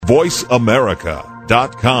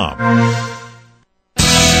voiceamerica.com.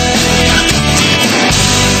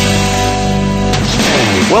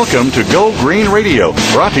 Welcome to Go Green Radio,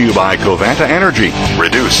 brought to you by Covanta Energy.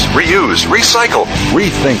 Reduce, reuse, recycle.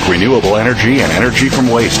 Rethink renewable energy and energy from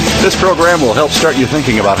waste. This program will help start you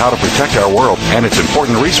thinking about how to protect our world and its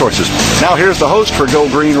important resources. Now here's the host for Go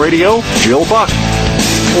Green Radio, Jill Buck.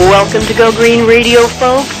 Welcome to Go Green Radio,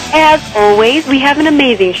 folks. As always, we have an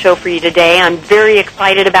amazing show for you today. I'm very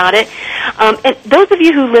excited about it. And those of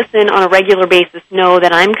you who listen on a regular basis know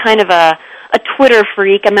that I'm kind of a Twitter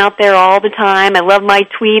freak. I'm out there all the time. I love my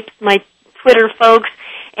tweets, my Twitter folks,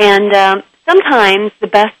 and sometimes the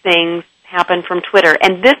best things happen from Twitter.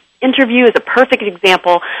 And this interview is a perfect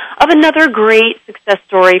example of another great success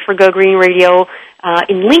story for Go Green Radio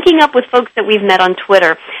in linking up with folks that we've met on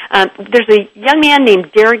Twitter. There's a young man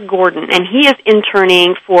named Derek Gordon, and he is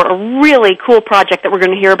interning for a really cool project that we're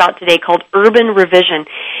going to hear about today called Urban Revision.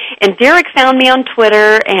 And Derek found me on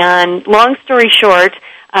Twitter, and long story short,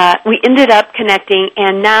 we ended up connecting,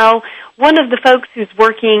 and now one of the folks who's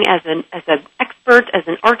working as an expert, as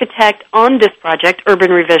an architect on this project,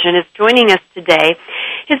 Urban Revision, is joining us today.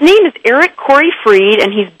 His name is Eric Corey Freed,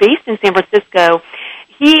 and he's based in San Francisco.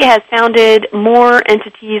 He has founded more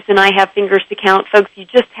entities than I have fingers to count. Folks, you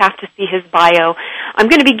just have to see his bio. I'm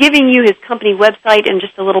going to be giving you his company website in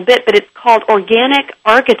just a little bit, but it's called Organic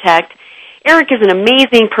Architect. Eric is an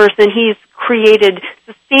amazing person. He's created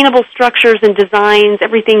sustainable structures and designs,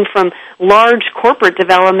 everything from large corporate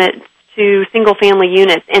developments to single-family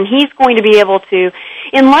units. And he's going to be able to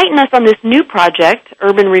enlighten us on this new project,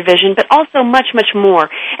 Urban Revision, but also much, much more.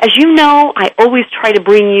 As you know, I always try to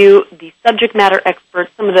bring you the subject matter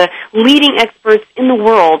experts, some of the leading experts in the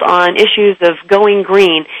world on issues of going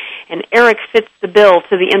green. And Eric fits the bill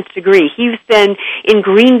to the nth degree. He's been in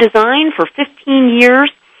green design for 15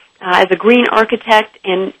 years. As a green architect,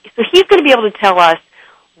 and so he's going to be able to tell us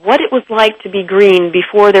what it was like to be green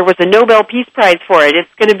before there was a Nobel Peace Prize for it.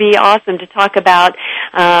 It's going to be awesome to talk about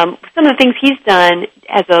some of the things he's done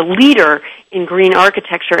as a leader in green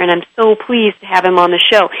architecture, and I'm so pleased to have him on the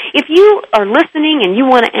show. If you are listening and you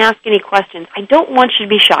want to ask any questions, I don't want you to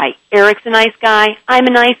be shy. Eric's a nice guy. I'm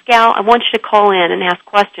a nice gal. I want you to call in and ask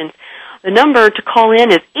questions. The number to call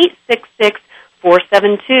in is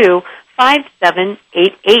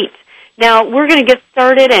 866-472-5788. Now, we're going to get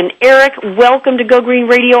started, and Eric, welcome to Go Green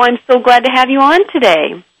Radio. I'm so glad to have you on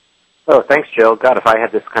today. Oh, thanks, Jill. God, if I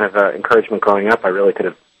had this kind of encouragement growing up, I really could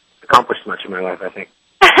have accomplished much in my life, I think.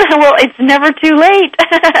 Well, it's never too late,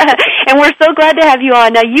 and we're so glad to have you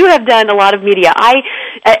on. Now, you have done a lot of media.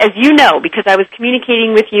 As you know, because I was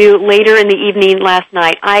communicating with you later in the evening last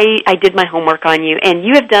night, I did my homework on you, and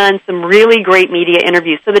you have done some really great media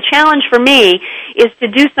interviews. So the challenge for me is to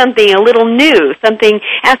do something a little new,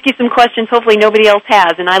 ask you some questions hopefully nobody else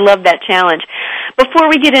has, and I love that challenge. Before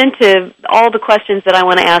we get into all the questions that I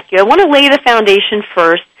want to ask you, I want to lay the foundation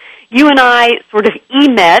first. You and I sort of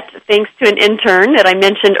met thanks to an intern that I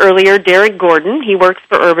mentioned earlier, Derek Gordon. He works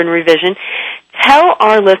for Urban Revision. Tell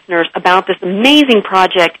our listeners about this amazing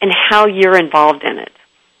project and how you're involved in it.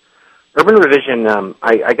 Urban Revision,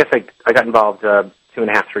 I guess I got involved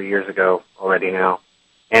 2.5-3 years ago already now.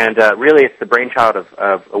 And really it's the brainchild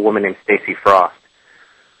of a woman named Stacy Frost,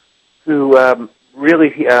 who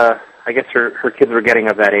really, I guess her kids were getting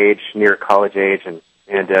of that age, near college age, and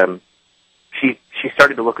she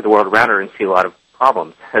started to look at the world around her and see a lot of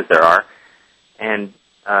problems, as there are, and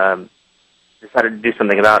decided to do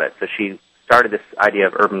something about it. So she started this idea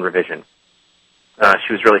of urban revision.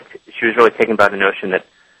 She was really taken by the notion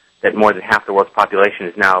that more than half the world's population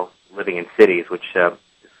is now living in cities, which is a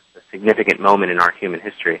significant moment in our human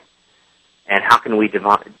history. And how can we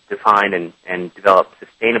define and develop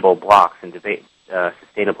sustainable blocks and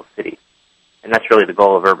sustainable cities? And that's really the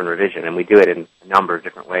goal of urban revision, and we do it in a number of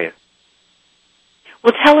different ways.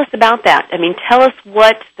 Well, tell us about that. I mean, tell us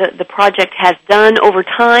what the project has done over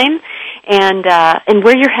time and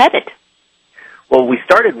where you're headed. Well, we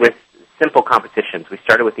started with simple competitions. We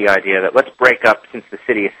started with the idea that let's break up, since the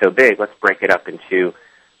city is so big, let's break it up into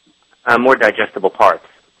more digestible parts.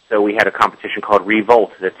 So we had a competition called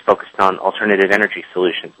Revolt that's focused on alternative energy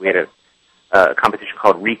solutions. We had a competition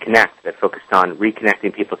called Reconnect that focused on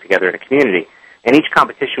reconnecting people together in a community. And each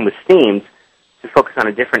competition was themed to focus on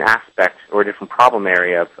a different aspect or a different problem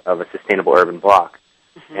area of a sustainable urban block.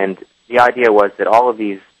 Mm-hmm. And the idea was that all of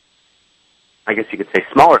these, I guess you could say,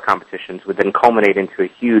 smaller competitions would then culminate into a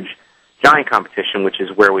huge, giant competition, which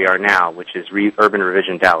is where we are now, which is Urban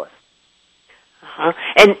Revision Dallas. Uh-huh.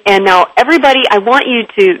 And now, everybody, I want you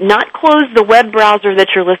to not close the web browser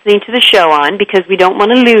that you're listening to the show on, because we don't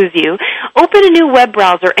want to lose you. Open a new web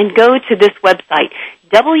browser and go to this website,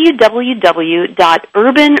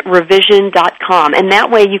 www.urbanrevision.com, and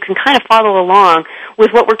that way you can kind of follow along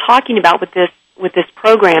with what we're talking about with this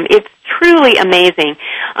program. It's truly amazing,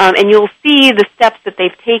 and you'll see the steps that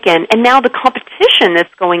they've taken. And now the competition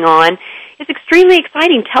that's going on is extremely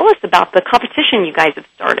exciting. Tell us about the competition you guys have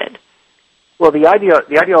started. Well, the idea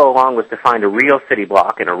all along was to find a real city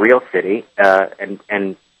block in a real city,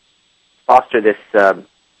 and foster this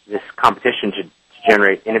competition to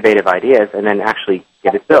generate innovative ideas, and then actually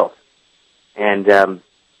get it built. And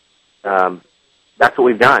that's what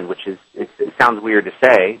we've done. Which is, it sounds weird to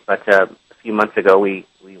say, but a few months ago we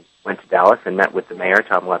went to Dallas and met with the mayor,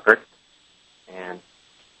 Tom Leppert, and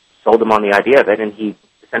sold him on the idea of it. And he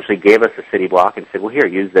essentially gave us a city block and said, "Well, here,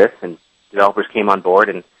 use this." And developers came on board,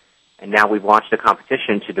 and now we've launched a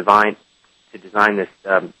competition to design this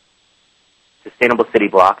sustainable city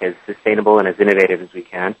block, as sustainable and as innovative as we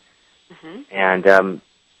can, and to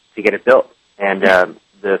get it built. And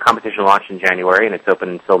the competition launched in January, and it's open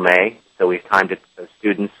until May, so we've timed it so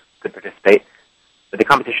students could participate. But the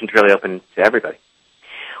competition's really open to everybody.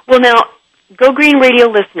 Well, now, Go Green Radio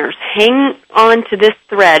listeners, hang on to this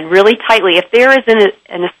thread really tightly. If there is an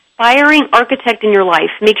aspiring architect in your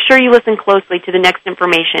life, make sure you listen closely to the next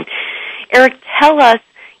information. Eric, tell us,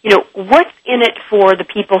 what's in it for the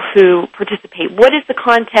people who participate? What is the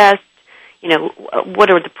contest? What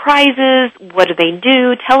are the prizes? What do they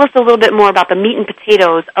do? Tell us a little bit more about the meat and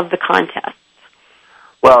potatoes of the contest.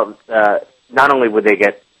 Well, not only would they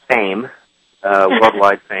get fame,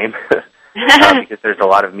 worldwide fame, because there's a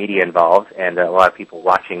lot of media involved and a lot of people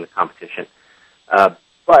watching the competition,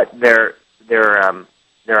 but their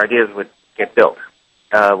ideas would get built,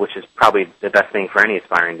 which is probably the best thing for any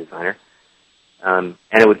aspiring designer. And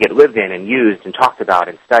it would get lived in and used and talked about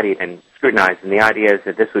and studied and scrutinized. And the idea is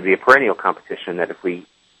that this would be a perennial competition, that if we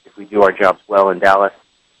do our jobs well in Dallas,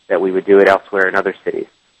 that we would do it elsewhere in other cities.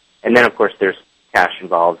 And then, of course, there's cash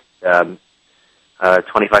involved,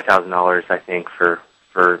 $25,000, I think, for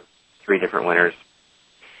 3 different winners.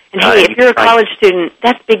 And hey, if you're a college student,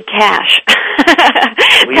 that's big cash.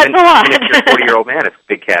 That's a lot. Even if you're a 40-year-old man, it's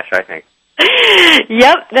big cash, I think.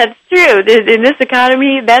 Yep, that's true. In this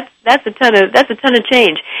economy, that's a ton of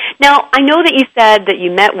change. Now, I know that you said that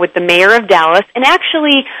you met with the mayor of Dallas, and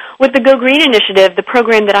actually with the Go Green Initiative, the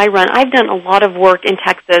program that I run, I've done a lot of work in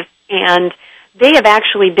Texas, and they have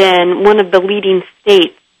actually been one of the leading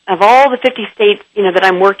states of all the 50 states, that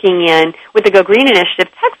I'm working in with the Go Green Initiative.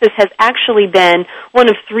 Texas has actually been one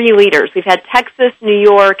of 3 leaders. We've had Texas, New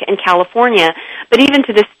York, and California, but even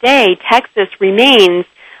to this day, Texas remains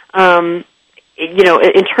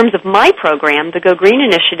in terms of my program, the Go Green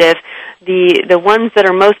Initiative, the ones that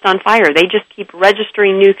are most on fire. They just keep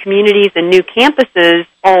registering new communities and new campuses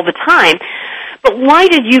all the time. But why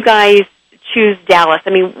did you guys choose Dallas? I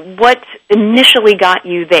mean, what initially got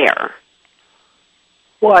you there?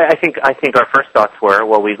 Well, I think our first thoughts were,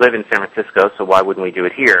 well, we live in San Francisco, so why wouldn't we do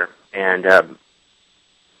it here? And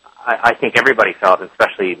I think everybody felt,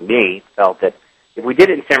 especially me, felt that if we did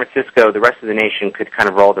it in San Francisco, the rest of the nation could kind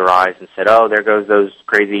of roll their eyes and said, "Oh, there goes those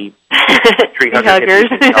crazy tree huggers."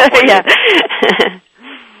 Yeah.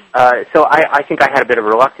 So I think I had a bit of a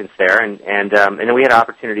reluctance there, and then we had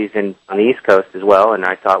opportunities on the East Coast as well, and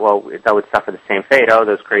I thought, well, that would suffer the same fate. Oh,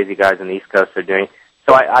 those crazy guys on the East Coast are doing.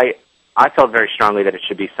 So I felt very strongly that it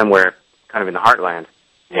should be somewhere kind of in the heartland.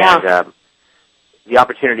 Yeah. And the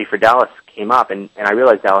opportunity for Dallas came up, and I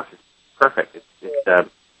realized Dallas is perfect.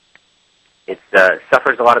 It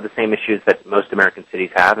suffers a lot of the same issues that most American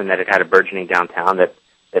cities have, and that it had a burgeoning downtown that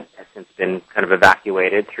has since been kind of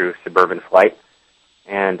evacuated through suburban flight.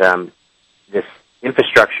 And this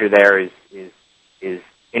infrastructure there is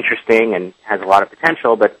interesting and has a lot of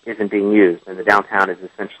potential, but isn't being used, and the downtown is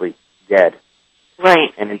essentially dead.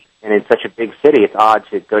 Right. And in such a big city, it's odd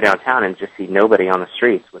to go downtown and just see nobody on the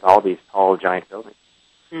streets with all these tall, giant buildings.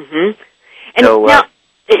 Mm-hmm. And so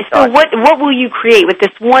what will you create with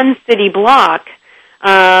this one city block?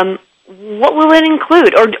 What will it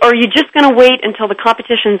include? Or are you just going to wait until the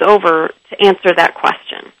competition's over to answer that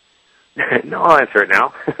question? No, I'll answer it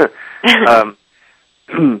now.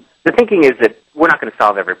 The thinking is that we're not going to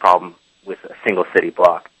solve every problem with a single city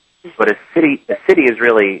block, but a city is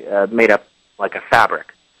really made up like a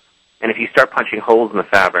fabric. And if you start punching holes in the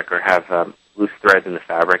fabric or have loose threads in the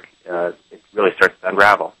fabric, it really starts to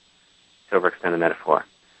unravel, to overextend the metaphor.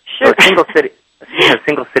 Sure. So a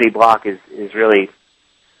single city block is really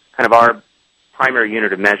kind of our primary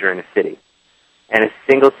unit of measure in a city. And a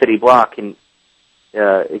single city block it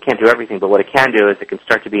can't do everything, but what it can do is it can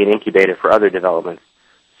start to be an incubator for other developments.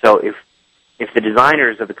 So if the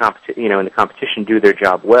designers of the in the competition do their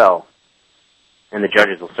job well, and the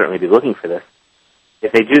judges will certainly be looking for this,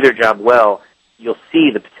 if they do their job well, you'll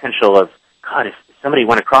see the potential of, God, if somebody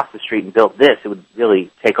went across the street and built this, it would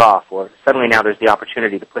really take off. Or suddenly now there's the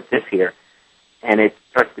opportunity to put this here. And it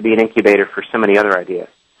starts to be an incubator for so many other ideas.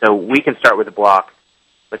 So we can start with a block,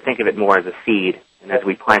 but think of it more as a seed. And as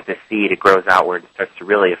we plant this seed, it grows outward and starts to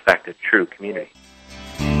really affect a true community.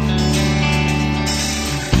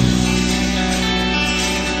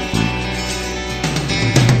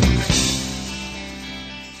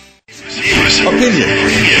 Opinion.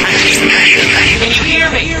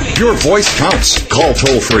 Your voice counts. Call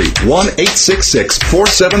toll-free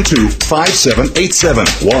 1-866-472-5787.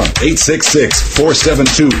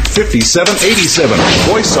 1-866-472-5787.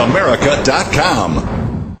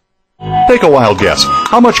 VoiceAmerica.com. Take a wild guess.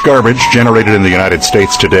 How much garbage generated in the United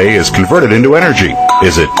States today is converted into energy?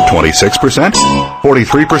 Is it 26%,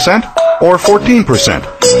 43%, or 14%?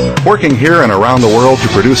 Working here and around the world to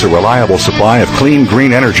produce a reliable supply of clean,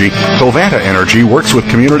 green energy, Covanta Energy works with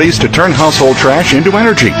communities to turn household trash into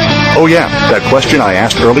energy. Oh yeah, that question I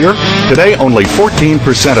asked earlier? Today, only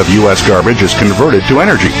 14% of U.S. garbage is converted to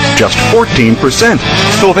energy. Just 14%.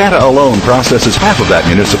 Covanta alone processes half of that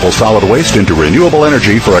municipal solid waste into renewable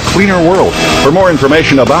energy for a cleaner world. For more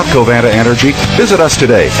information about Covanta Energy, visit us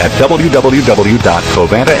today at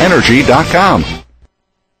www.covantaenergy.com.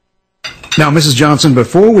 Now, Mrs. Johnson,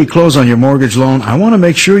 before we close on your mortgage loan, I want to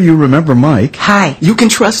make sure you remember Mike. Hi, you can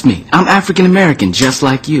trust me. I'm African American, just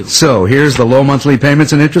like you. So, here's the low monthly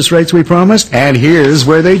payments and interest rates we promised, and here's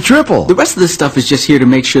where they triple. The rest of this stuff is just here to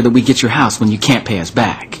make sure that we get your house when you can't pay us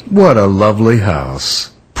back. What a lovely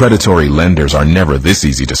house. Predatory lenders are never this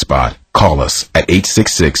easy to spot. Call us at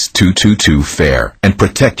 866-222-FAIR and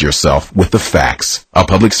protect yourself with the facts. A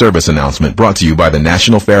public service announcement brought to you by the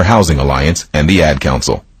National Fair Housing Alliance and the Ad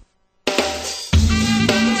Council.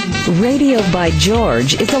 Radio by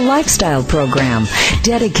George is a lifestyle program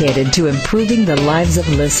dedicated to improving the lives of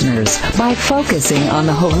listeners by focusing on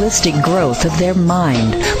the holistic growth of their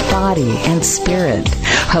mind, body, and spirit.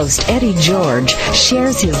 Host Eddie George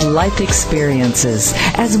shares his life experiences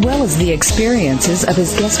as well as the experiences of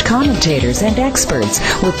his guest commentators and experts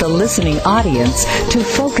with the listening audience to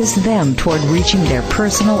focus them toward reaching their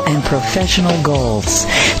personal and professional goals.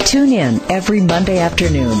 Tune in every Monday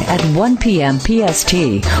afternoon at 1 p.m.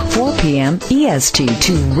 PST, 4 p.m. EST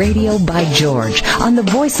to Radio by George on the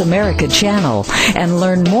Voice America channel and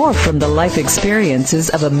learn more from the life experiences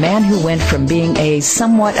of a man who went from being a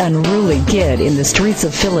somewhat unruly kid in the streets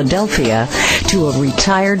of Philadelphia to a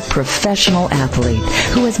retired professional athlete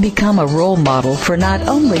who has become a role model for not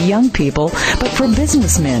only young people but for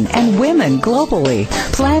businessmen and women globally.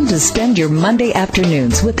 Plan to spend your Monday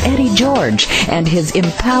afternoons with Eddie George and his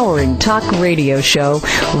empowering talk radio show,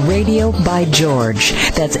 Radio by George.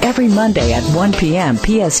 That's every Monday at 1 p.m.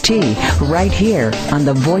 PST, right here on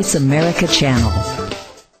the Voice America channel.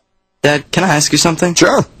 Dad, can I ask you something?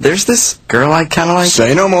 Sure. There's this girl I kind of like.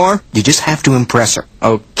 Say no more. You just have to impress her.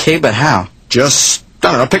 Okay, but how? Just,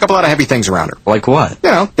 I don't know, pick up a lot of heavy things around her. Like what? You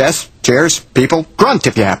know, desks, chairs, people. Grunt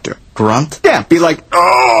if you have to. Grunt? Yeah, be like,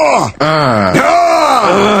 oh!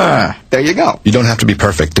 There you go. You don't have to be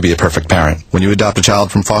perfect to be a perfect parent. When you adopt a child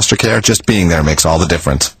from foster care, just being there makes all the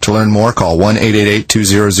difference. To learn more, call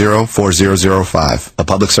 1-888-200-4005. A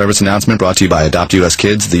public service announcement brought to you by Adopt U.S.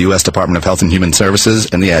 Kids, the U.S. Department of Health and Human Services,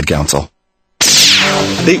 and the Ad Council.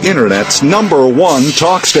 The Internet's #1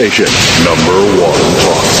 talk station. #1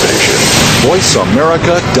 talk station.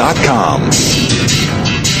 VoiceAmerica.com.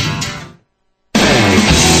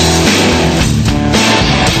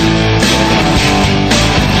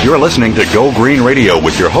 You're listening to Go Green Radio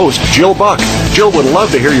with your host, Jill Buck. Jill would love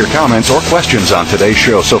to hear your comments or questions on today's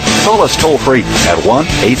show, so call us toll-free at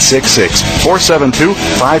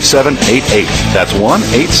 1-866-472-5788. That's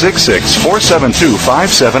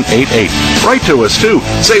 1-866-472-5788. Write to us, too.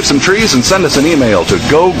 Save some trees and send us an email to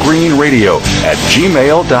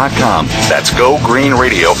gogreenradio@gmail.com. That's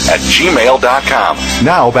gogreenradio@gmail.com.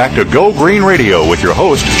 Now back to Go Green Radio with your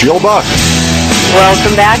host, Jill Buck.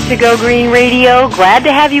 Welcome back to Go Green Radio. Glad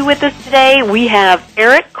to have you with us today. We have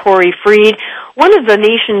Eric Corey Freed, one of the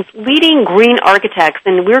nation's leading green architects,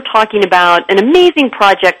 and we're talking about an amazing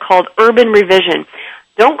project called Urban Revision.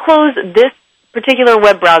 Don't close this particular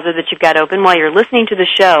web browser that you've got open while you're listening to the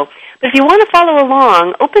show. But if you want to follow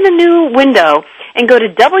along, open a new window and go to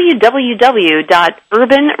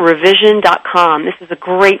www.urbanrevision.com. This is a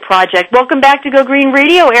great project. Welcome back to Go Green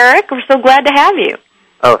Radio, Eric. We're so glad to have you.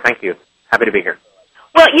 Oh, thank you. Happy to be here.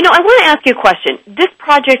 Well, you know, I want to ask you a question. This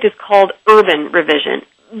project is called Urban Revision,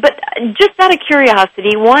 but just out of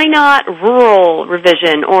curiosity, why not rural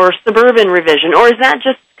revision or suburban revision, or is that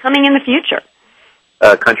just coming in the future?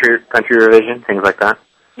 Country revision, things like that?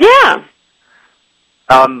 Yeah.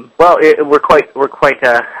 We're quite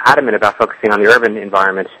adamant about focusing on the urban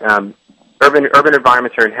environment. Urban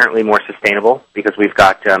environments are inherently more sustainable because we've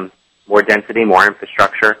got more density, more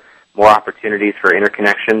infrastructure, more opportunities for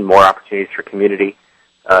interconnection, more opportunities for community.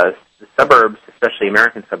 The suburbs, especially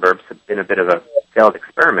American suburbs, have been a bit of a failed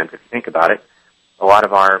experiment, if you think about it. A lot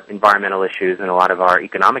of our environmental issues and a lot of our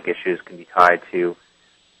economic issues can be tied to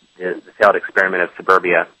the failed experiment of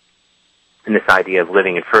suburbia and this idea of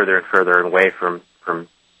living and further away from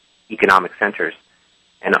economic centers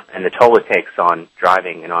and the toll it takes on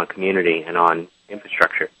driving and on community and on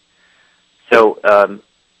infrastructure. So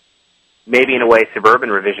maybe in a way suburban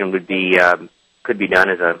revision could be done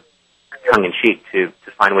as a tongue-in-cheek to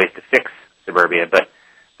find ways to fix suburbia, but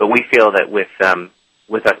we feel that with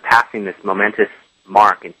us passing this momentous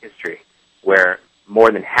mark in history, where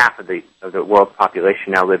more than half of the world's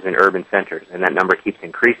population now lives in urban centers, and that number keeps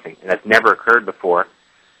increasing, and that's never occurred before,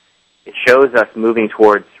 it shows us moving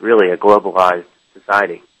towards really a globalized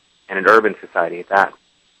society and an urban society at that.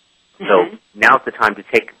 So now's the time to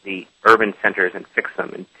take the urban centers and fix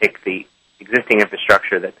them, and take the existing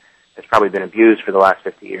infrastructure that has probably been abused for the last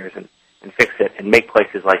 50 years and fix it and make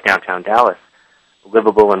places like downtown Dallas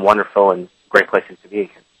livable and wonderful and great places to be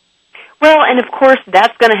again. Well, and of course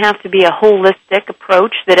that's going to have to be a holistic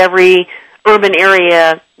approach that every urban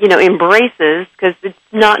area, embraces, because it's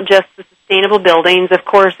not just the sustainable buildings. Of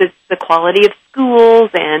course, it's the quality of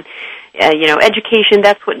schools and education.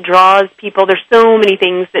 That's what draws people. There's so many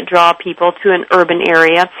things that draw people to an urban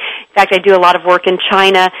area. In fact, I do a lot of work in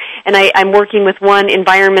China, and I'm working with one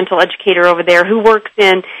environmental educator over there who works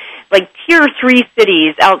in like tier 3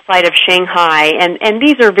 cities outside of Shanghai, and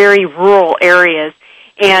these are very rural areas.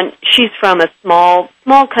 And she's from a small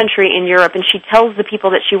country in Europe, and she tells the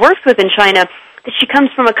people that she works with in China that she comes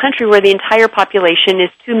from a country where the entire population is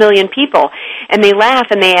 2 million people. And they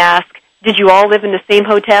laugh and they ask, did you all live in the same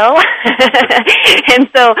hotel? And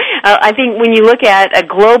so I think when you look at a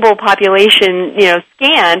global population,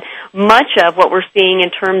 scan, much of what we're seeing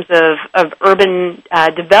in terms of urban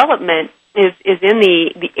development is in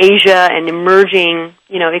the Asia and emerging,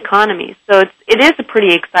 economies. So it is a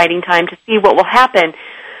pretty exciting time to see what will happen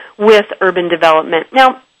with urban development.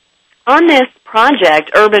 Now, on this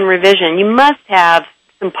project, Urban Revision, you must have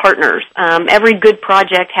some partners. Every good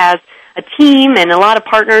project has a team and a lot of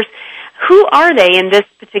partners. Who are they in this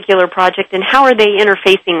particular project, and how are they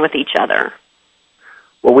interfacing with each other?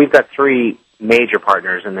 Well, we've got 3 major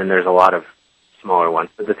partners, and then there's a lot of smaller ones.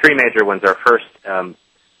 But the 3 major ones are first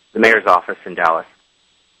the mayor's office in Dallas,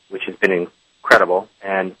 which has been incredible,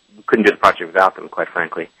 and we couldn't do the project without them, quite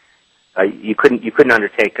frankly. You couldn't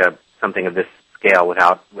undertake something of this scale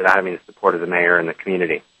without having the support of the mayor and the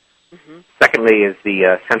community. Mm-hmm. Secondly is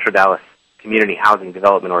the Central Dallas Community Housing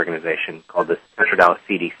Development Organization, called the Central Dallas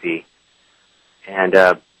CDC, and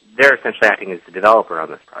they're essentially acting as the developer on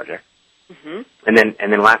this project. Mm-hmm.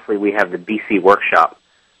 And then lastly, we have the BC Workshop,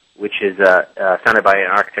 which is founded by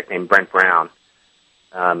an architect named Brent Brown,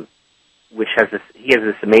 which has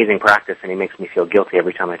this amazing practice, and he makes me feel guilty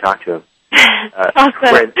every time I talk to him. Awesome.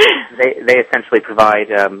 Where they essentially provide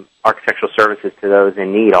architectural services to those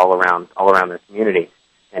in need all around the community,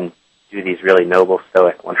 and do these really noble,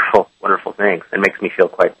 stoic, wonderful things. It makes me feel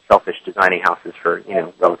quite selfish designing houses for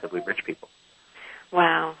relatively rich people.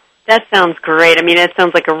 Wow. That sounds great. I mean, it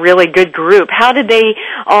sounds like a really good group. How did they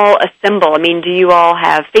all assemble? I mean, do you all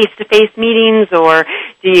have face-to-face meetings, or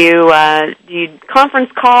do you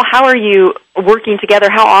conference call? How are you working together?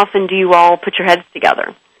 How often do you all put your heads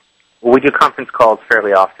together? Well, we do conference calls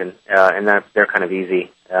fairly often, and they're kind of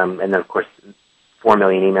easy. And then, of course, 4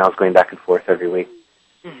 million emails going back and forth every week.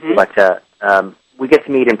 Mm-hmm. But we get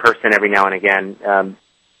to meet in person every now and again. I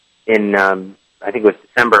think it was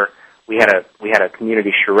December, we had a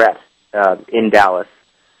community charrette in Dallas,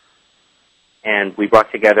 and we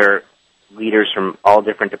brought together leaders from all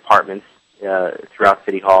different departments throughout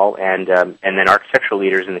City Hall, and then architectural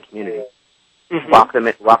leaders in the community. Mm-hmm.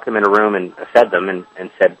 Locked them in a room and fed them and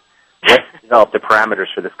said, let's develop the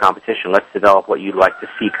parameters for this competition. Let's develop what you'd like to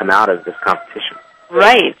see come out of this competition.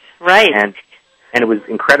 Right. And it was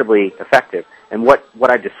incredibly effective. And what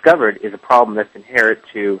I discovered is a problem that's inherent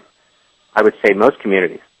to, I would say, most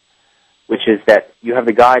communities, which is that you have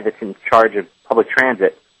the guy that's in charge of public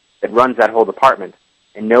transit that runs that whole department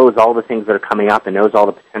and knows all the things that are coming up and knows all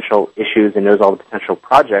the potential issues and knows all the potential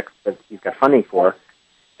projects that he's got funding for.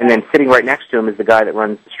 And then sitting right next to him is the guy that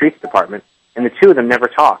runs the streets department, and the two of them never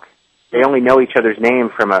talk. They only know each other's name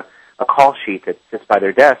from a call sheet that sits by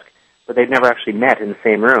their desk, but they've never actually met in the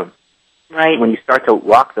same room. Right. When you start to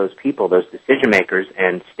lock those people, those decision makers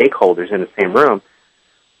and stakeholders in the same room,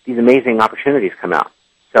 these amazing opportunities come out.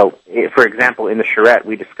 So, for example, in the charrette,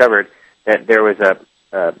 we discovered that there was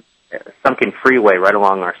a sunken freeway right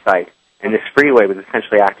along our site, and this freeway was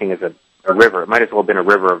essentially acting as a river. It might as well have been a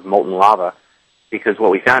river of molten lava, because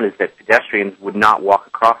what we found is that pedestrians would not walk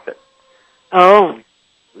across it. Oh.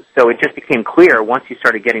 So it just became clear once you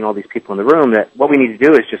started getting all these people in the room that what we need to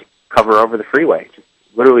do is just cover over the freeway, just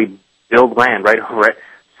literally build land right over it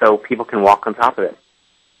so people can walk on top of it.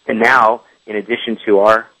 And now, in addition to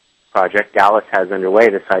our project, Dallas has underway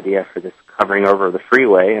this idea for this covering over of the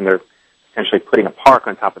freeway, and they're essentially putting a park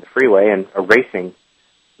on top of the freeway and erasing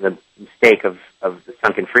the mistake of the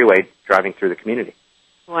sunken freeway driving through the community.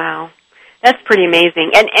 Wow. That's pretty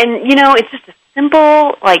amazing. And it's just a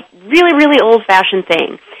simple, like, really, really old-fashioned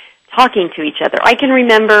thing, talking to each other. I can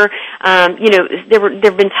remember, there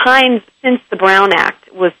have been times since the Brown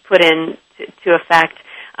Act was put into effect,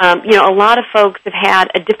 a lot of folks have had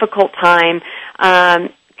a difficult time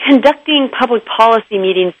conducting public policy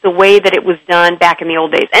meetings the way that it was done back in the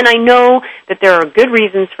old days. And I know that there are good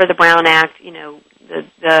reasons for the Brown Act,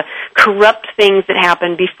 the corrupt things that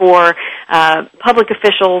happened before public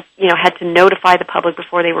officials, had to notify the public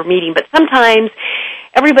before they were meeting. But sometimes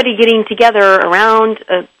everybody getting together around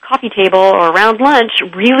a coffee table or around lunch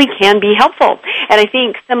really can be helpful. And I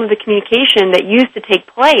think some of the communication that used to take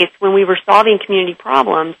place when we were solving community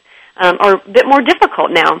problems are a bit more difficult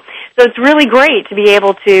now. So it's really great to be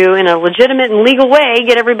able to, in a legitimate and legal way,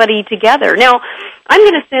 get everybody together. Now, I'm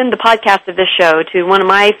going to send the podcast of this show to one of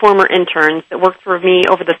my former interns that worked for me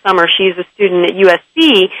over the summer. She's a student at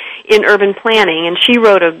USC in urban planning, and she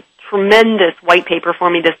wrote a tremendous white paper for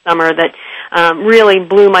me this summer that really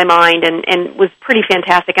blew my mind and was pretty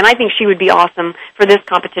fantastic. And I think she would be awesome for this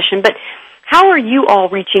competition. But how are you all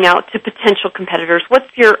reaching out to potential competitors? What's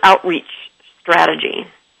your outreach strategy?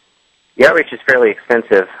 The outreach is fairly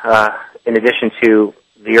extensive. In addition to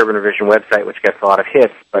the Urban Revision website, which gets a lot of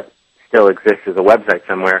hits, but still exists as a website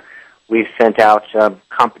somewhere, we've sent out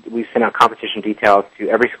competition details to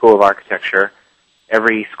every school of architecture,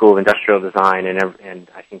 every school of industrial design, and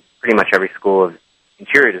I think pretty much every school of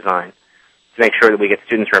interior design to make sure that we get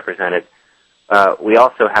students represented. We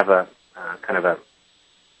also have a kind of a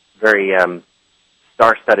very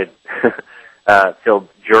star-studded filled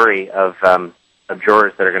jury of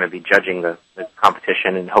jurors that are going to be judging the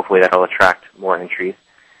competition, and hopefully that'll attract more entries.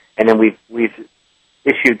 And then we've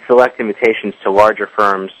issued select invitations to larger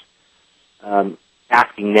firms,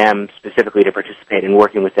 asking them specifically to participate and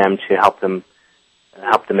working with them to help them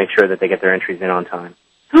make sure that they get their entries in on time.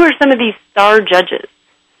 Who are some of these star judges?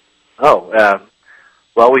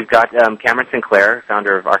 Well, we've got Cameron Sinclair,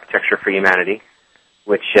 founder of Architecture for Humanity,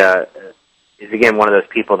 which is, again, one of those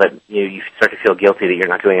people that you start to feel guilty that you're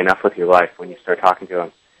not doing enough with your life when you start talking to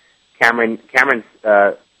him. Cameron's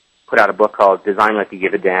put out a book called Design Like You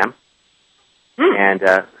Give a Damn, and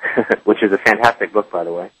which is a fantastic book, by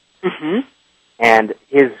the way. Mm-hmm. And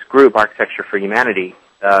his group, Architecture for Humanity,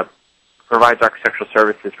 provides architectural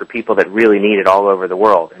services for people that really need it all over the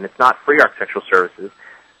world. And it's not free architectural services.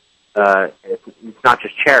 It's not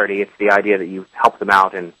just charity. It's the idea that you help them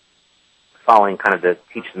out and following kind of the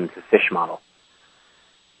teach them to fish model.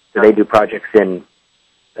 So they do projects in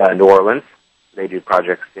New Orleans. They do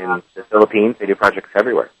projects in the Philippines. They do projects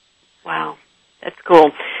everywhere. Wow. That's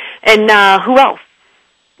cool. And who else?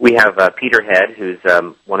 We have Peter Head, who's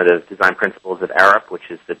one of the design principals of Arup, which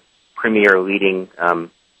is the premier leading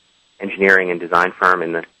engineering and design firm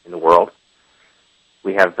in the world.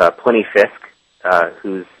 We have Pliny Fisk,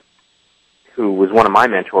 who was one of my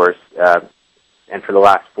mentors, and for the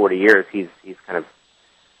last 40 years, he's kind of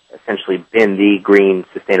essentially been the green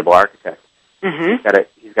sustainable architect. Mm-hmm.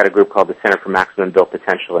 He's got a group called the Center for Maximum Built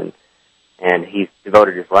Potential, and he's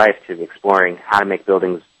devoted his life to exploring how to make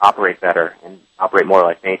buildings operate better and operate more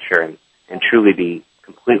like nature and truly be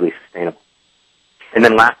completely sustainable. And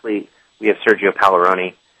then lastly, we have Sergio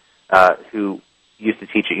Palaroni, who used to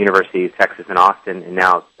teach at University of Texas in Austin and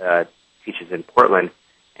now teaches in Portland,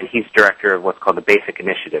 and he's director of what's called the Basic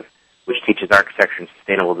Initiative, which teaches architecture and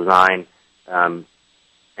sustainable design,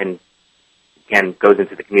 and again goes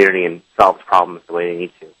into the community and solves problems the way they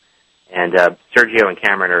need to. And Sergio and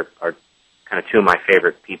Cameron are kind of two of my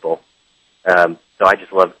favorite people. So I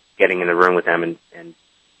just love getting in the room with them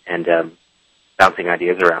and bouncing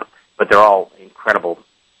ideas around. But they're all incredible.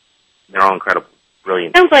 They're all incredible,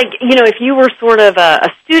 brilliant. Sounds like, if you were sort of a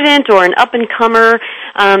student or an up-and-comer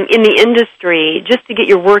in the industry, just to get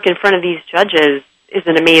your work in front of these judges is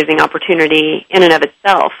an amazing opportunity in and of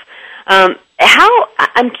itself.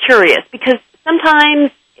 I'm curious, because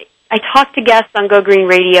sometimes I talk to guests on Go Green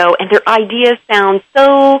Radio, and their ideas sound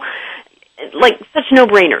so like such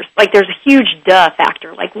no-brainers. Like there's a huge duh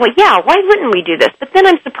factor. Like, well, yeah, why wouldn't we do this? But then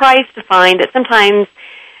I'm surprised to find that sometimes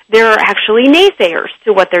there are actually naysayers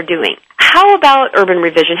to what they're doing. How about urban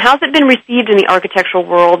revision? How's it been received in the architectural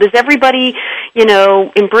world? Is everybody,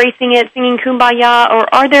 embracing it, singing Kumbaya, or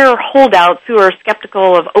are there holdouts who are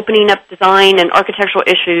skeptical of opening up design and architectural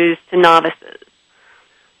issues to novices?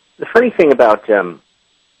 The funny thing about,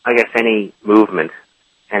 any movement,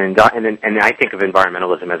 and I think of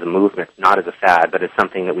environmentalism as a movement, not as a fad, but as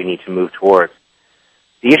something that we need to move towards.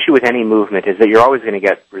 The issue with any movement is that you're always going to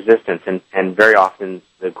get resistance, and very often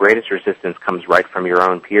the greatest resistance comes right from your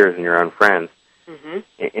own peers and your own friends,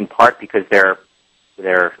 in part because they're,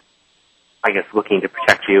 looking to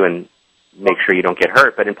protect you and make sure you don't get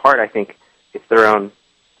hurt, but in part I think it's their own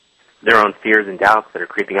fears and doubts that are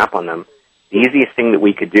creeping up on them. The easiest thing that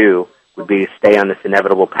we could do would be to stay on this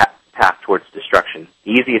inevitable path towards destruction.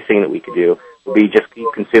 The easiest thing that we could do would be just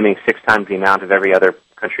keep consuming 6 times the amount of every other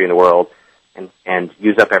country in the world and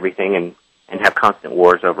use up everything and have constant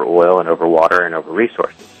wars over oil and over water and over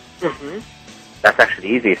resources. That's actually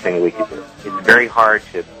the easiest thing that we could do. It's very hard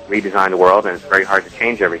to redesign the world, and it's very hard to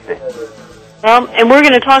change everything. Well, and we're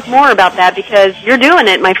going to talk more about that because you're doing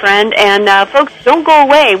it, my friend. And folks, don't go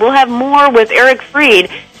away. We'll have more with Eric Fried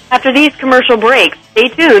after these commercial breaks. Stay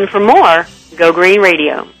tuned for more Go Green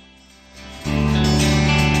Radio.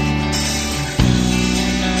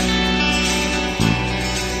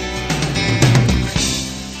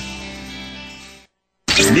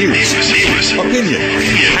 News, opinion.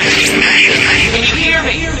 Can you hear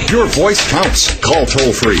me? Your voice counts. Call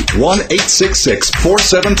toll-free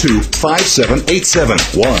 1-866-472-5787.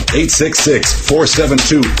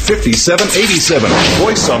 1-866-472-5787.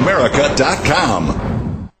 VoiceAmerica.com.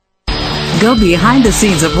 Go behind the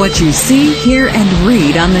scenes of what you see, hear, and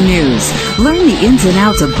read on the news. Learn the ins and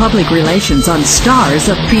outs of public relations on Stars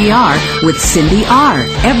of PR with Cindy R.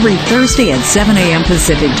 every Thursday at 7 a.m.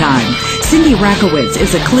 Pacific Time. Cindy Rakowitz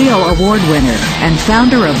is a Clio Award winner and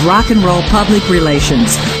founder of Rock and Roll Public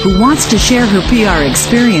Relations, who wants to share her PR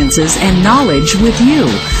experiences and knowledge with you.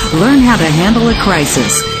 Learn how to handle a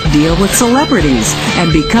crisis, deal with celebrities,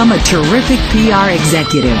 and become a terrific PR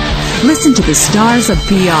executive. Listen to the Stars of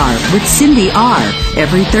PR with Cindy R.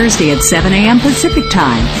 every Thursday at 7 a.m. Pacific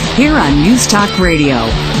Time here on News Talk Radio,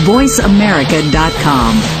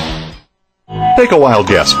 VoiceAmerica.com. Take a wild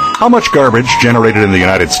guess. How much garbage generated in the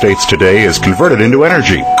United States today is converted into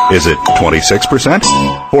energy? Is it 26%,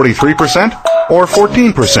 43%, or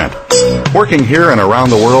 14%? Working here and around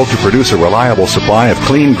the world to produce a reliable supply of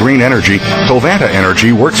clean, green energy, Covanta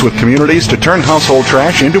Energy works with communities to turn household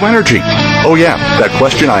trash into energy. Oh yeah, that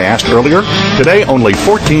question I asked earlier? Today, only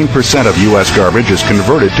 14% of U.S. garbage is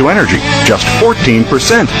converted to energy. Just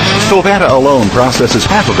 14%. Covanta alone processes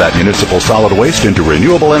half of that municipal solid waste into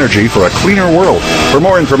renewable energy for a cleaner world. For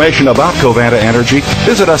more information about Covanta Energy,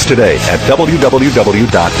 visit us today at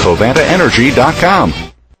www.covantaenergy.com.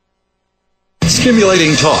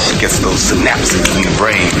 Stimulating talk. Gets those synapses in the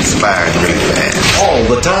brain firing really fast. All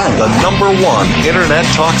the time. The #1 Internet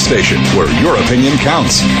talk station where your opinion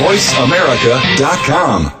counts.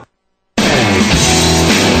 VoiceAmerica.com.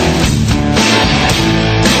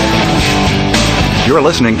 You're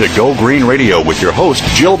listening to Go Green Radio with your host,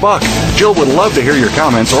 Jill Buck. Jill would love to hear your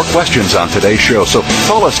comments or questions on today's show, so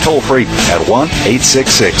call us toll-free at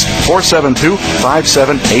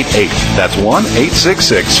 1-866-472-5788. That's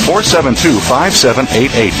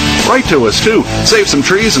 1-866-472-5788. Write to us, too. Save some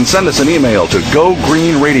trees and send us an email to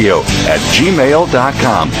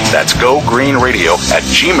gogreenradio@gmail.com. That's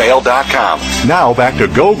gogreenradio@gmail.com. Now back to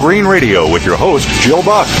Go Green Radio with your host, Jill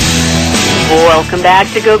Buck. Welcome back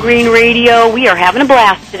to Go Green Radio. We are having a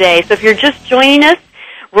blast today. So if you're just joining us,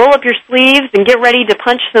 roll up your sleeves and get ready to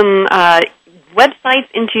punch some websites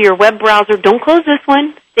into your web browser. Don't close this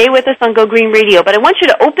one. Stay with us on Go Green Radio. But I want you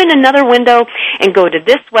to open another window and go to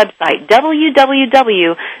this website,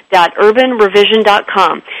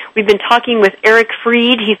 www.urbanrevision.com. We've been talking with Eric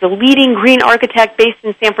Fried. He's a leading green architect based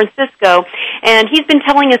in San Francisco, and he's been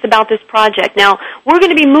telling us about this project. Now, we're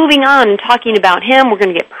going to be moving on and talking about him. We're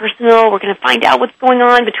going to get personal. We're going to find out what's going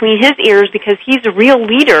on between his ears because he's a real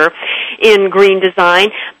leader in green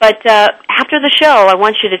design. But after the show, I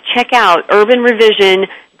want you to check out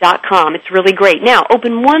urbanrevision.com. It's really great. Now,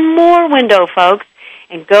 open one more window, folks,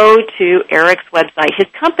 and go to Eric's website. His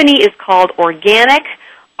company is called Organic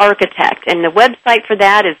Architect, and the website for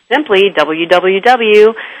that is simply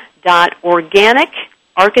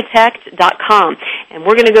www.organicarchitect.com. And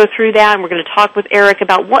we're going to go through that, and we're going to talk with Eric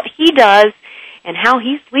about what he does and how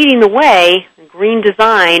he's leading the way in green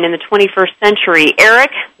design in the 21st century.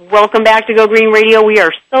 Eric, welcome back to Go Green Radio. We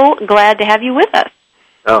are so glad to have you with us.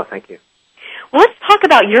 Oh, thank you. Well, let's talk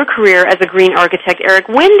about your career as a green architect, Eric.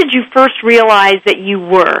 When did you first realize that you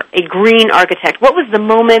were a green architect? What was the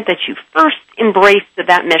moment that you first embraced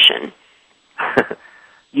that mission?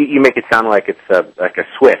 You make it sound like it's like a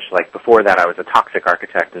switch. Like before that, I was a toxic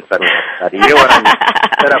architect, and suddenly I decided, you know what, I'm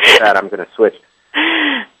set up with that. I'm going to switch.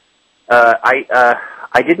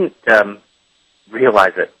 I didn't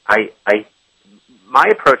realize it. My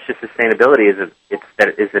approach to sustainability is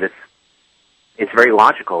that it's very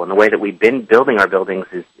logical, and the way that we've been building our buildings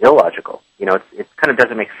is illogical. You know, it kind of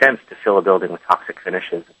doesn't make sense to fill a building with toxic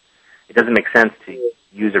finishes. It doesn't make sense to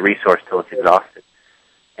use a resource till it's exhausted.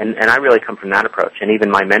 And I really come from that approach. And even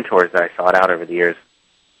my mentors that I sought out over the years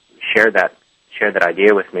shared that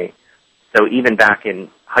idea with me. So even back in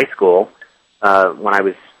high school, when I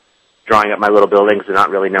was drawing up my little buildings and not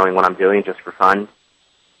really knowing what I'm doing just for fun,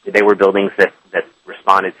 they were buildings that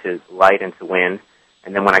responded to light and to wind.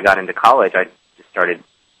 And then when I got into college, I just started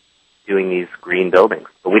doing these green buildings.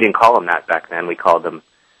 But we didn't call them that back then. We called them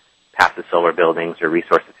passive solar buildings or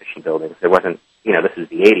resource-efficient buildings. There wasn't, this is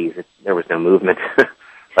the 80s. There was no movement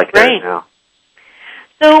like there is now.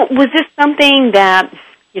 So was this something that,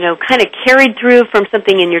 kind of carried through from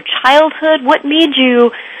something in your childhood? What made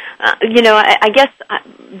you, I guess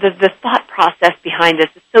the thought process behind this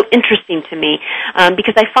is so interesting to me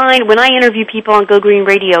because I find when I interview people on Go Green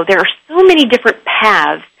Radio, there are so many different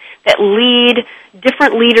paths that lead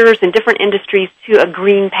different leaders in different industries to a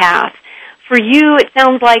green path. For you, it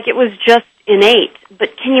sounds like it was just innate,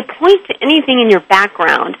 but can you point to anything in your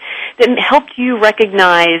background that helped you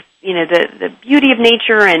recognize, the beauty of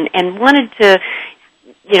nature and wanted to,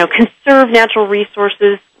 conserve natural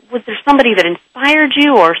resources? Was there somebody that inspired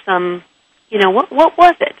you, or some, what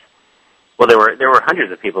was it? Well, there were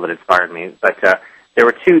hundreds of people that inspired me, but there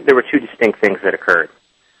were two distinct things that occurred.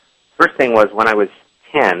 First thing was when I was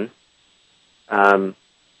 10, I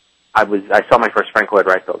saw my first Frank Lloyd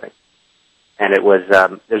Wright building, and it was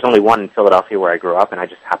there's only one in Philadelphia where I grew up, and I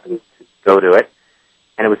just happened to go to it,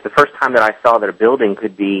 and it was the first time that I saw that a building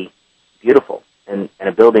could be beautiful and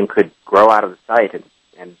a building could grow out of the site and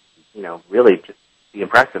really just be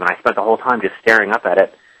impressive. And I spent the whole time just staring up at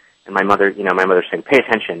it. And my mother saying, "Pay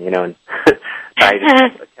attention," and I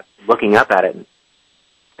just kept looking up at it, and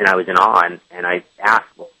I was in awe. And I asked,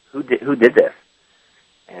 "Well, who did this?"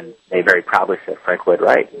 And they very proudly said, "Frank Lloyd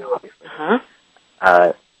Wright," obviously. Uh-huh.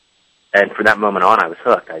 And from that moment on, I was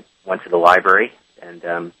hooked. I went to the library,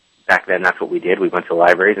 and back then that's what we did. We went to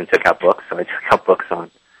libraries and took out books. So I took out books on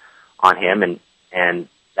him, and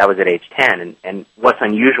that was at age 10. And what's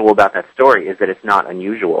unusual about that story is that it's not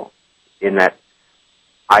unusual, in that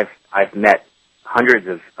I've met hundreds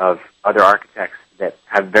of other architects that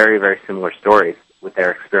have very, very similar stories with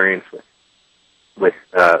their experience with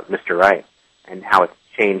Mr. Wright and how it's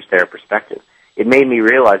changed their perspective. It made me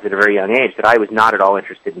realize at a very young age that I was not at all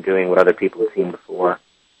interested in doing what other people had seen before.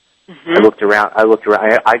 Mm-hmm. I looked around.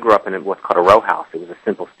 I grew up in what's called a row house. It was a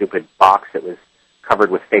simple, stupid box that was covered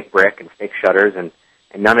with fake brick and fake shutters, and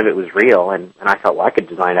none of it was real. And I thought, well, I could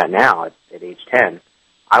design that now at age 10.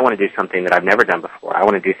 I want to do something that I've never done before. I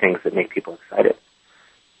want to do things that make people excited.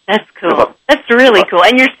 That's cool. That's really cool.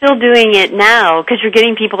 And you're still doing it now because you're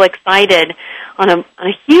getting people excited on a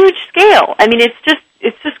huge scale. I mean, it's just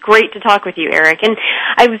great to talk with you, Eric. And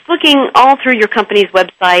I was looking all through your company's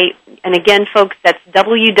website, and again, folks, that's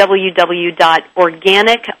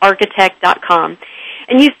www.organicarchitect.com.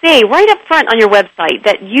 And you say right up front on your website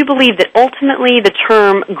that you believe that ultimately the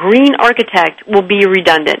term green architect will be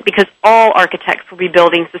redundant because all architects will be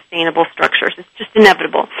building sustainable structures. It's just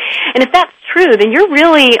inevitable. And if that's true, then you're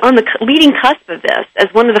really on the leading cusp of this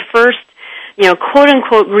as one of the first,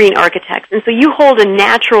 quote-unquote green architects. And so you hold a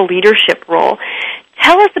natural leadership role.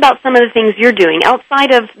 Tell us about some of the things you're doing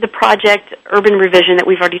outside of the project Urban Revision that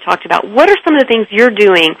we've already talked about. What are some of the things you're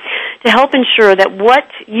doing to help ensure that what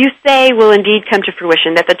you say will indeed come to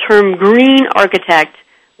fruition, that the term green architect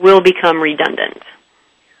will become redundant?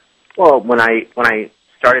 Well, when I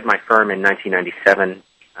started my firm in 1997,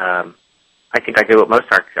 I think I did what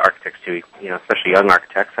most architects do, especially young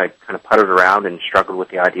architects. I kind of puttered around and struggled with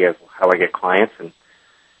the idea of how do I get clients and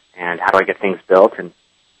how do I get things built. And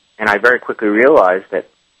I very quickly realized that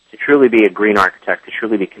to truly be a green architect, to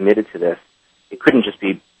truly be committed to this, it couldn't just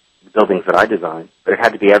be the buildings that I designed, but it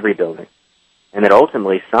had to be every building. And that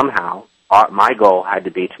ultimately, somehow, my goal had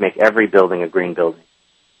to be to make every building a green building.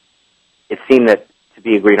 It seemed that to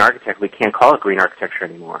be a green architect, we can't call it green architecture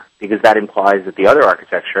anymore, because that implies that the other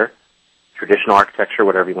architecture, traditional architecture,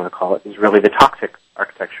 whatever you want to call it, is really the toxic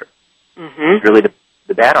architecture. Mm-hmm. It's really the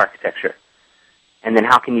bad architecture. And then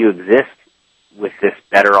how can you exist with this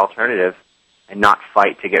better alternative and not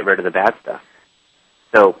fight to get rid of the bad stuff?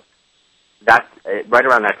 So that right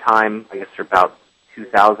around that time, I guess for about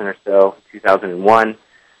 2000 or so, 2001,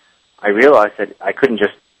 I realized that I couldn't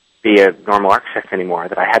just be a normal architect anymore,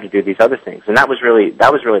 that I had to do these other things. And that was really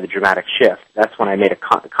the dramatic shift. That's when I made a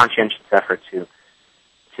conscientious effort to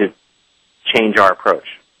change our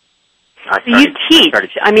approach. So you teach.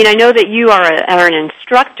 I mean, I know that you are an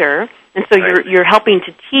instructor, and so you're helping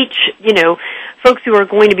to teach, folks who are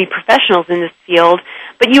going to be professionals in this field,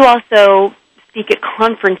 but you also speak at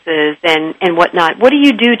conferences and whatnot. What do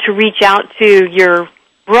you do to reach out to your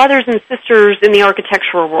brothers and sisters in the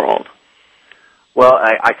architectural world? Well,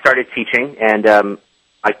 I started teaching, and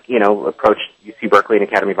I approached UC Berkeley and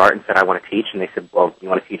Academy of Art and said, I want to teach. And they said, well, you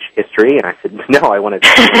want to teach history? And I said, no, I want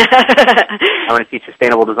to teach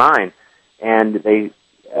sustainable design. And they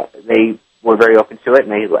were very open to it,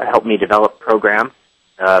 and they helped me develop programs.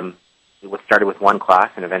 It started with one class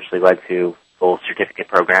and eventually led to full certificate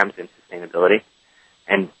programs in sustainability.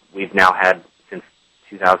 And we've now had, since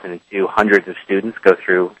 2002, hundreds of students go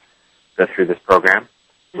through this program,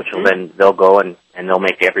 which will then they'll go and they'll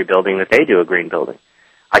make every building that they do a green building.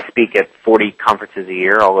 I speak at 40 conferences a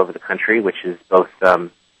year all over the country, which is both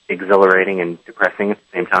exhilarating and depressing at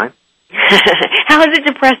the same time. How is it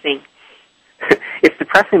depressing? It's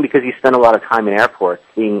depressing because you spend a lot of time in airports,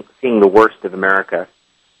 seeing the worst of America,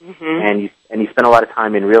 and you spend a lot of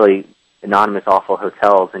time in really anonymous, awful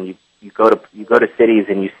hotels, and you go to cities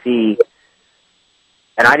and you see.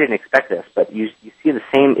 And I didn't expect this, but you see the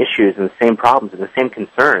same issues and the same problems and the same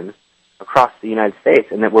concerns across the United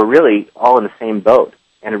States, and that we're really all in the same boat.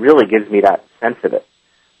 And it really gives me that sense of it.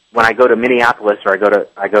 When I go to Minneapolis or I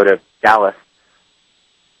go to Dallas,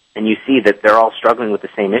 and you see that they're all struggling with the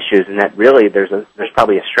same issues, and that really there's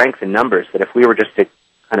probably a strength in numbers, that if we were just to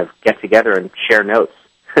kind of get together and share notes,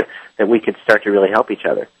 that we could start to really help each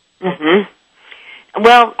other.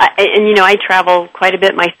 Well, I travel quite a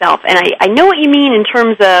bit myself, and I know what you mean in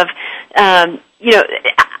terms of,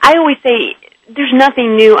 I always say there's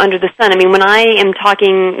nothing new under the sun. I mean, when I am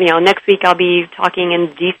talking, next week I'll be talking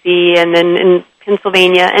in D.C. and then in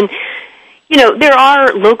Pennsylvania, and there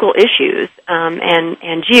are local issues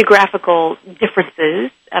and geographical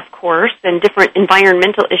differences, of course, and different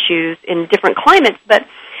environmental issues in different climates, but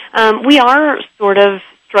we are sort of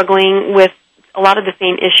struggling with a lot of the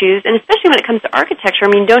same issues, and especially when it comes to architecture. I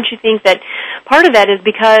mean, don't you think that part of that is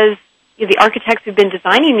because the architects who've been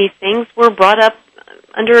designing these things were brought up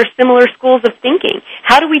under similar schools of thinking?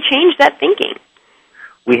 How do we change that thinking?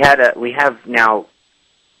 We have now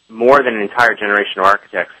more than an entire generation of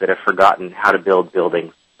architects that have forgotten how to build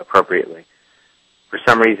buildings appropriately. For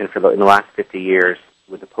some reason, in the last 50 years,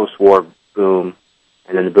 with the post-war boom,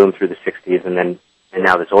 and then the boom through the 60s, and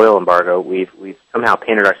now this oil embargo, we've somehow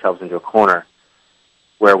painted ourselves into a corner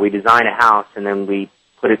where we design a house and then we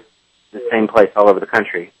put it the same place all over the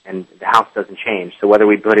country, and the house doesn't change. So whether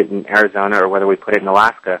we put it in Arizona or whether we put it in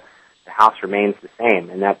Alaska, the house remains the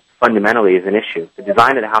same, and that fundamentally is an issue. The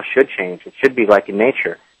design of the house should change. It should be like in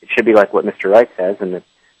nature. It should be like what Mr. Wright says, and the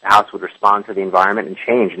house would respond to the environment and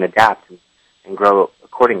change and adapt and grow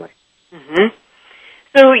accordingly.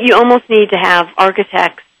 So you almost need to have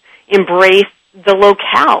architects embrace the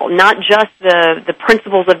locale, not just the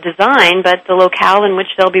principles of design, but the locale in which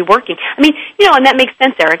they'll be working. I mean, and that makes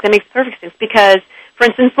sense, Eric. That makes perfect sense because, for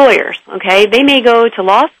instance, lawyers, okay, they may go to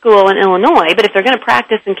law school in Illinois, but if they're going to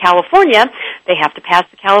practice in California, they have to pass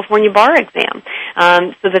the California bar exam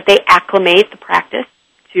so that they acclimate the practice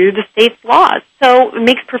to the state's laws. So it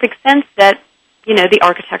makes perfect sense that, the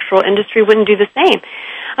architectural industry wouldn't do the same.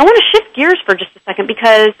 I want to shift gears for just a second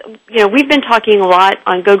because, we've been talking a lot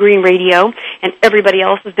on Go Green Radio, and everybody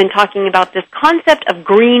else has been talking about this concept of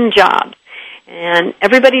green jobs. And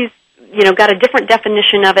everybody's, got a different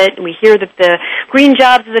definition of it, and we hear that the green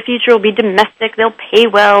jobs of the future will be domestic, they'll pay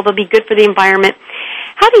well, they'll be good for the environment.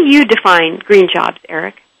 How do you define green jobs,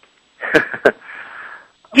 Eric?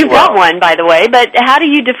 You've got one, by the way, but how do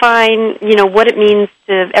you define, what it means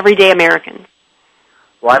to everyday Americans?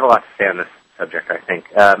 Well, I have a lot to say on this subject, I think.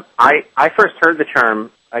 I first heard the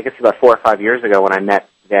term, I guess about 4 or 5 years ago when I met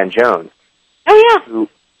Van Jones. Oh, yeah.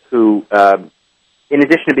 Who in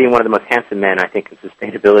addition to being one of the most handsome men, I think, in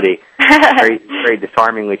sustainability, very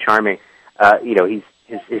disarmingly charming,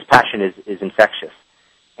 his passion is infectious.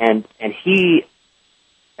 And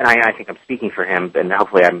I think I'm speaking for him, and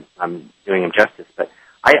hopefully I'm doing him justice, but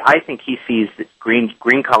I think he sees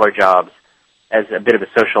green-collar jobs as a bit of a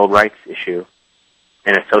social rights issue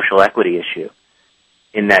and a social equity issue,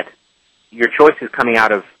 in that your choices coming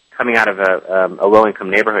out of a low-income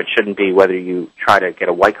neighborhood shouldn't be whether you try to get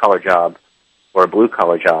a white-collar job or a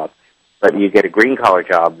blue-collar job, but you get a green-collar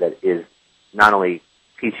job that is not only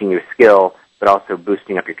teaching you a skill, but also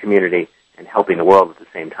boosting up your community and helping the world at the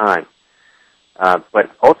same time.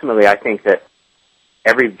 But ultimately, I think that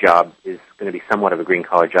every job is going to be somewhat of a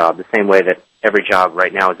green-collar job, the same way that every job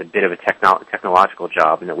right now is a bit of a technological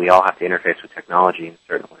job, and that we all have to interface with technology in a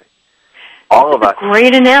certain way. All of us.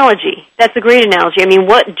 Great analogy. That's a great analogy. I mean,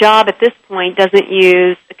 what job at this point doesn't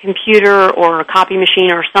use a computer or a copy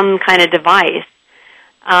machine or some kind of device?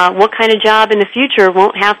 What kind of job in the future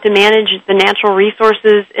won't have to manage the natural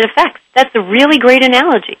resources it affects? That's a really great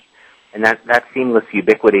analogy. And that seamless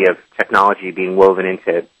ubiquity of technology being woven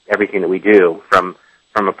into everything that we do, from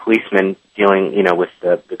a policeman dealing, with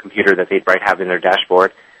the computer that they might have in their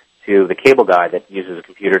dashboard, to the cable guy that uses a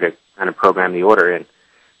computer to kind of program the order in,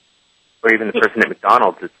 or even the person at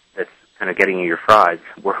McDonald's that's kind of getting you your fries.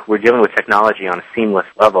 We're dealing with technology on a seamless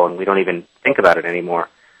level, and we don't even think about it anymore.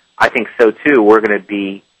 I think so, too. We're going to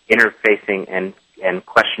be interfacing and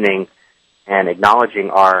questioning and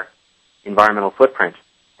acknowledging our environmental footprint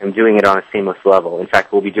and doing it on a seamless level. In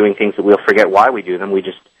fact, we'll be doing things that we'll forget why we do them. We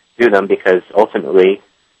just do them because ultimately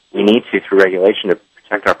we need to through regulation to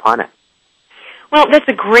protect our planet. Well, that's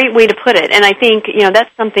a great way to put it, and I think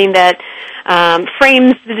that's something that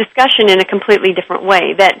frames the discussion in a completely different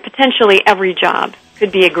way. That potentially every job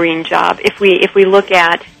could be a green job if we look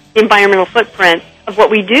at environmental footprints of what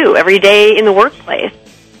we do every day in the workplace.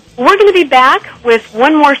 We're going to be back with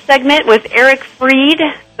one more segment with Eric Freed.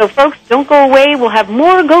 So, folks, don't go away. We'll have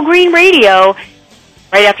more Go Green Radio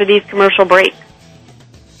right after these commercial breaks.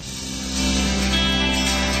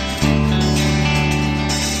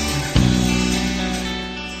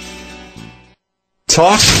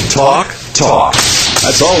 Talk, talk, talk.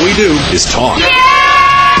 That's all we do is talk.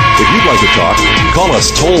 If you'd like to talk, call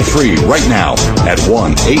us toll-free right now at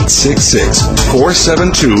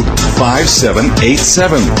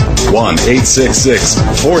 1-866-472-5787.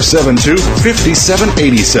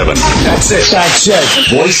 1-866-472-5787. That's it.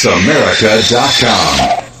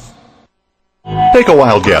 VoiceAmerica.com. Take a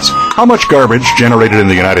wild guess. How much garbage generated in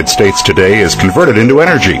the United States today is converted into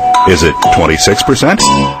energy? Is it 26%,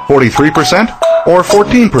 43%, or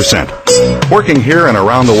 14%? Working here and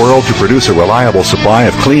around the world to produce a reliable supply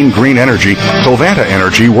of clean, green energy, Covanta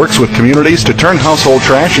Energy works with communities to turn household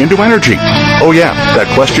trash into energy. Oh yeah,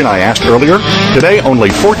 that question I asked earlier? Today, only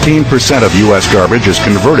 14% of U.S. garbage is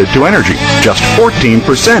converted to energy. Just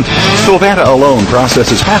 14%. Covanta alone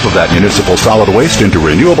processes half of that municipal solid waste into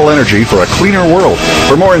renewable energy for a cleaner world.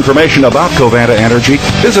 For more information about Covanta Energy,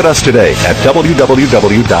 visit us today at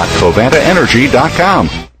www.covantaenergy.com.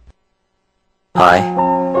 Hi,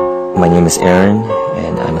 my name is Aaron,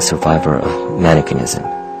 and I'm a survivor of mannequinism.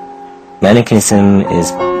 Mannequinism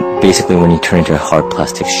is basically when you turn into a hard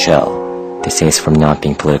plastic shell. They say it's from not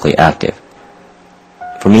being politically active.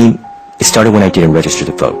 For me, it started when I didn't register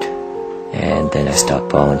to vote, and then I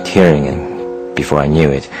stopped volunteering, and before I knew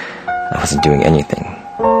it, I wasn't doing anything.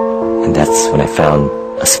 And that's when I found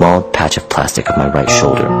a small patch of plastic on my right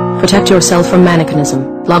shoulder. Protect yourself from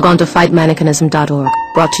mannequinism. Log on to fightmannequinism.org.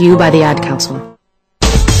 Brought to you by the Ad Council.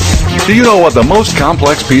 Do you know what the most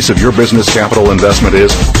complex piece of your business capital investment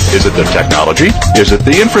is? Is it the technology? Is it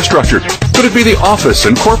the infrastructure? Could it be the office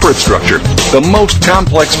and corporate structure? The most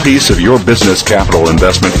complex piece of your business capital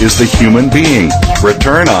investment is the human being.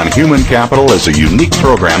 Return on Human Capital is a unique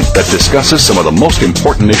program that discusses some of the most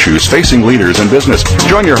important issues facing leaders in business.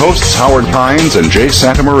 Join your hosts Howard Pines and Jay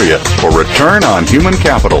Santamaria for Return on Human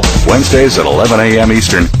Capital, Wednesdays at 11 a.m.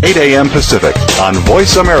 Eastern, 8 a.m. Pacific on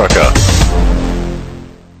Voice America.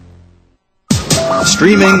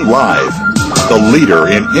 Streaming live. The leader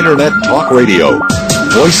in Internet talk radio.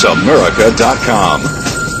 VoiceAmerica.com.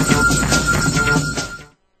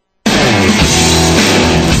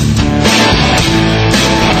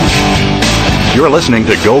 You're listening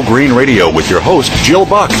to Go Green Radio with your host, Jill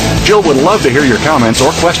Buck. Jill would love to hear your comments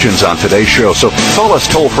or questions on today's show, so call us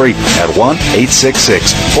toll-free at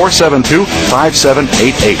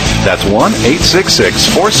 1-866-472-5788. That's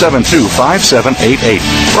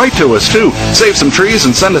 1-866-472-5788. Write to us, too. Save some trees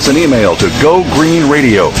and send us an email to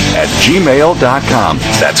gogreenradio@gmail.com.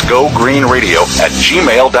 That's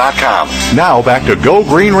gogreenradio@gmail.com. Now back to Go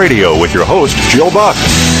Green Radio with your host, Jill Buck.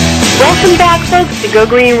 Welcome back, folks, to Go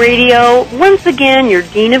Green Radio. Once again, your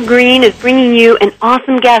Dean of Green is bringing you an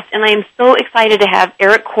awesome guest, and I am so excited to have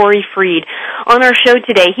Eric Corey Freed on our show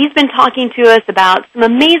today. He's been talking to us about some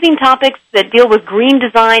amazing topics that deal with green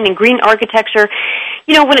design and green architecture.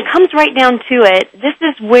 You know, when it comes right down to it, this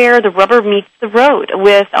is where the rubber meets the road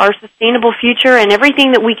with our sustainable future, and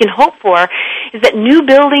everything that we can hope for is that new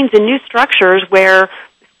buildings and new structures where,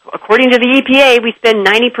 according to the EPA, we spend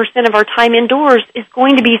 90% of our time indoors is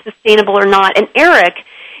going to be sustainable or not. And Eric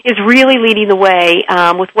is really leading the way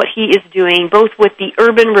with what he is doing, both with the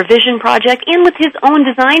Urban Revision Project and with his own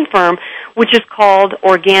design firm, which is called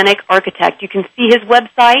Organic Architect. You can see his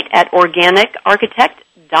website at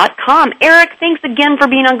organicarchitect.com. Eric, thanks again for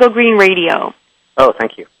being on Go Green Radio. Oh,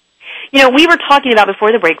 thank you. You know, we were talking about,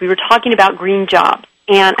 before the break, we were talking about green jobs.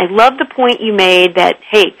 And I love the point you made that,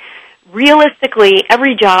 hey, realistically,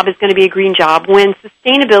 every job is going to be a green job when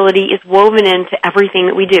sustainability is woven into everything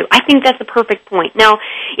that we do. I think that's a perfect point. Now,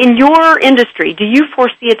 in your industry, do you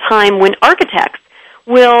foresee a time when architects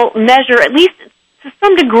will measure, at least to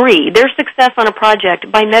some degree, their success on a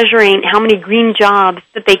project by measuring how many green jobs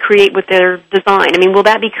that they create with their design? I mean, will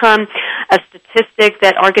that become a statistic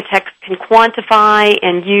that architects can quantify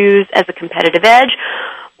and use as a competitive edge?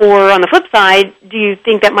 Or on the flip side, do you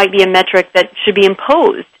think that might be a metric that should be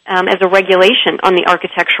imposed as a regulation on the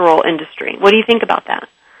architectural industry? What do you think about that?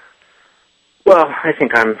 Well, I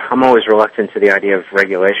think I'm always reluctant to the idea of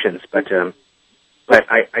regulations, but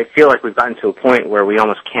I feel like we've gotten to a point where we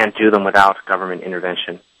almost can't do them without government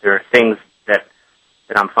intervention. There are things that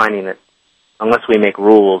I'm finding that unless we make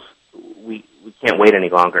rules, we can't wait any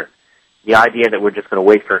longer. The idea that we're just going to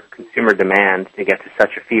wait for consumer demand to get to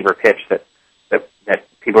such a fever pitch that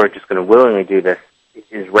people are just going to willingly do this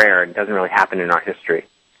is rare and doesn't really happen in our history.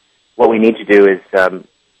 What we need to do is kind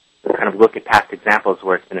of look at past examples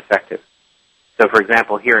where it's been effective. So, for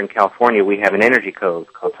example, here in California, we have an energy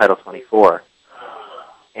code called Title 24.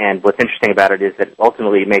 And what's interesting about it is that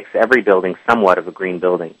ultimately it makes every building somewhat of a green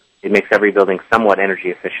building. It makes every building somewhat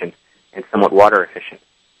energy efficient and somewhat water efficient.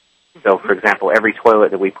 So, for example, every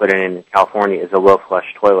toilet that we put in California is a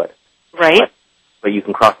low-flush toilet. Right. But you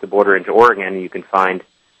can cross the border into Oregon and you can find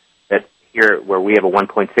that here where we have a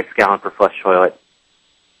 1.6 gallon per flush toilet,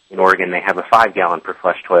 in Oregon they have a 5 gallon per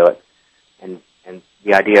flush toilet. And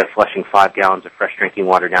the idea of flushing 5 gallons of fresh drinking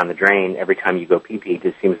water down the drain every time you go pee-pee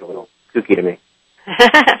just seems a little kooky to me.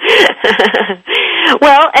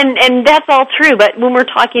 Well, and that's all true, but when we're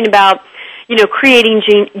talking about, you know, creating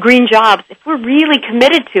green jobs, if we're really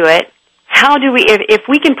committed to it, how do we, if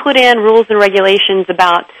we can put in rules and regulations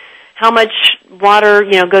about how much water,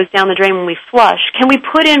 you know, goes down the drain when we flush, can we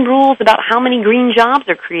put in rules about how many green jobs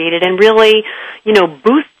are created and really, you know,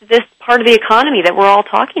 boost this part of the economy that we're all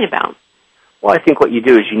talking about? Well, I think what you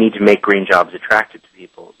do is you need to make green jobs attractive to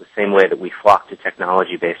people, the same way that we flock to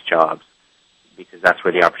technology-based jobs, because that's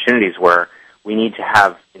where the opportunities were. We need to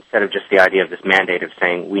have, instead of just the idea of this mandate of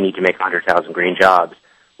saying we need to make 100,000 green jobs,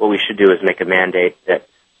 what we should do is make a mandate that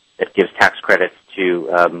gives tax credits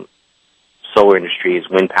to solar industries,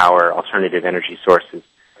 wind power, alternative energy sources,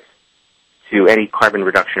 to any carbon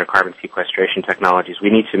reduction or carbon sequestration technologies.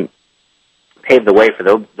 We need to pave the way for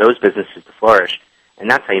those businesses to flourish,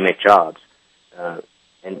 and that's how you make jobs,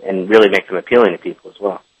 and really make them appealing to people as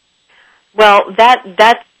well. Well,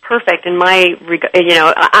 that's perfect in my regard. You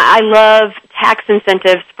know, I love tax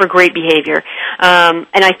incentives for great behavior, and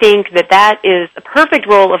I think that is a perfect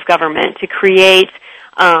role of government to create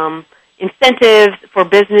incentives for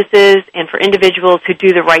businesses and for individuals who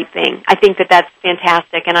do the right thing. I think that's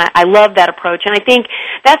fantastic, and I love that approach. And I think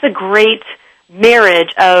that's a great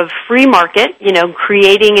marriage of free market, you know,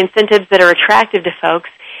 creating incentives that are attractive to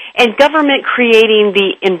folks, and government creating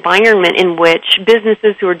the environment in which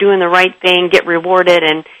businesses who are doing the right thing get rewarded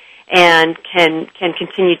and can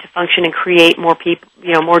continue to function and create more people,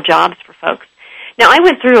 you know, more jobs for folks. Now, I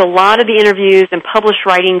went through a lot of the interviews and published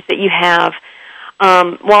writings that you have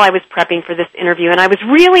while I was prepping for this interview, and I was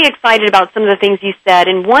really excited about some of the things you said.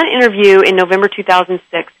 In one interview in November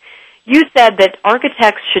 2006, you said that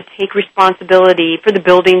architects should take responsibility for the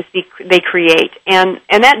buildings they create, and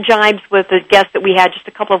that jibes with the guest that we had just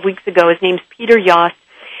a couple of weeks ago. His name's Peter Yost,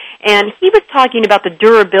 and he was talking about the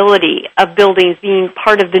durability of buildings being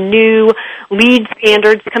part of the new LEED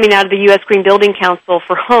standards coming out of the U.S. Green Building Council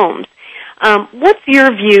for homes. What's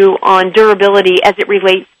your view on durability as it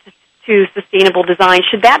relates to sustainable design?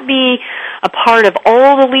 Should that be a part of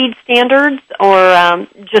all the LEED standards, or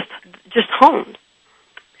just homes?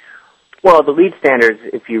 Well, the LEED standards,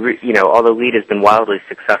 although LEED has been wildly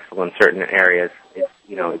successful in certain areas, it's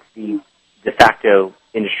the de facto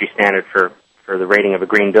industry standard for the rating of a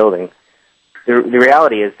green building. The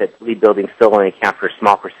reality is that LEED buildings still only account for a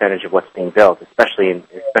small percentage of what's being built, especially in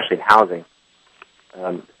housing.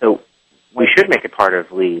 So we should make it part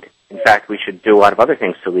of LEED. In fact, we should do a lot of other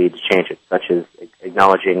things to LEED to change it, such as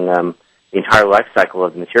acknowledging the entire life cycle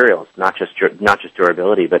of the materials, not just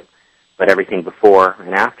durability, but everything before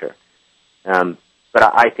and after. But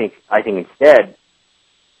I think instead,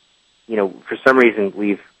 for some reason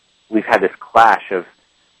we've had this clash of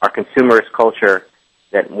our consumerist culture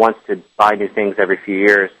that wants to buy new things every few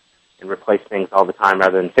years and replace things all the time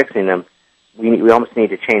rather than fixing them, we almost need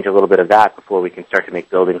to change a little bit of that before we can start to make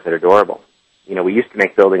buildings that are durable. You know, we used to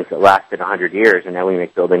make buildings that lasted 100 years, and now we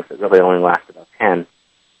make buildings that really only last about 10.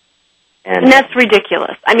 And that's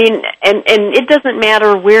ridiculous. I mean, and it doesn't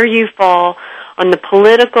matter where you fall on the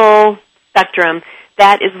political spectrum.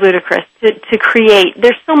 That is ludicrous to create.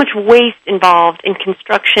 There's so much waste involved in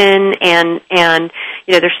construction, and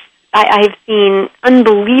you know, I have seen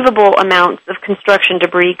unbelievable amounts of construction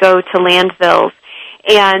debris go to landfills.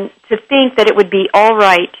 And to think that it would be all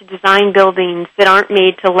right to design buildings that aren't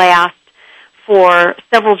made to last for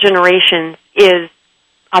several generations is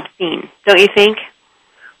obscene, don't you think?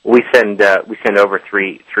 We send over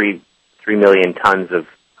 3 million tons of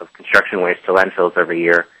construction waste to landfills every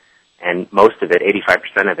year, and most of it,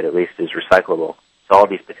 85% of it at least, is recyclable. So all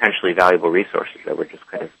these potentially valuable resources that we're just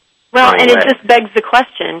kind of and it just begs the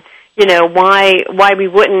question, you know, why we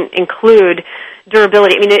wouldn't include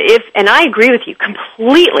durability. I mean, and I agree with you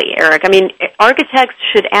completely, Eric. I mean, architects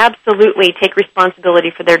should absolutely take responsibility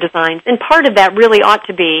for their designs, and part of that really ought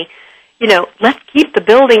to be, you know, let's keep the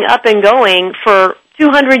building up and going for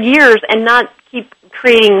 200 years and not keep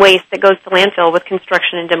creating waste that goes to landfill with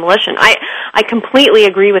construction and demolition. I completely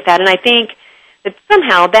agree with that, and I think that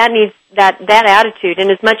somehow that needs that attitude, and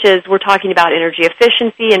as much as we're talking about energy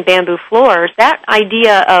efficiency and bamboo floors, that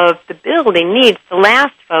idea of the building needs to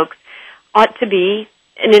last, folks, ought to be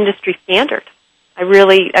an industry standard. I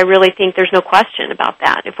really think there's no question about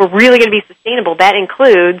that. If we're really going to be sustainable, that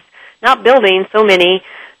includes not building so many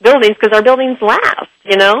buildings because our buildings last,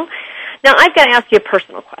 you know? Now, I've got to ask you a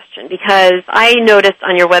personal question because I noticed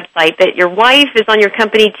on your website that your wife is on your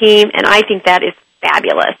company team, and I think that is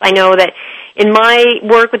fabulous. I know that in my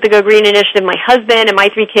work with the Go Green Initiative, my husband and my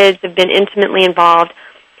 3 kids have been intimately involved.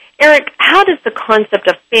 Eric, how does the concept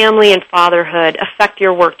of family and fatherhood affect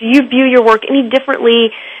your work? Do you view your work any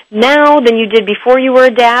differently now than you did before you were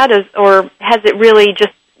a dad, or has it really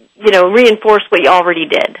just, you know, reinforced what you already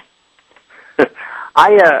did?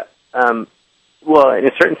 Well, in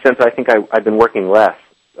a certain sense, I think I've been working less.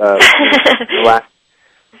 We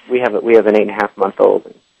have an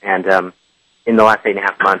 8.5-month-old, and in the last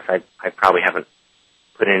 8.5 months, I probably haven't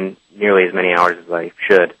put in nearly as many hours as I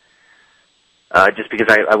should. Just because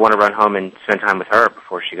I want to run home and spend time with her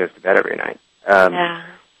before she goes to bed every night.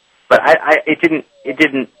 But it didn't.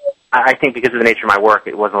 I think because of the nature of my work,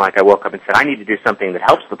 it wasn't like I woke up and said I need to do something that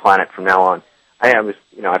helps the planet from now on. I've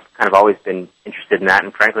kind of always been interested in that,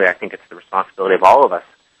 and frankly, I think it's the responsibility of all of us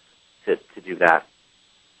to do that.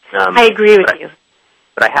 I agree with you.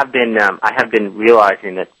 But I have been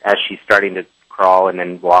realizing that as she's starting to crawl and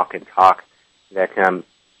then walk and talk, that that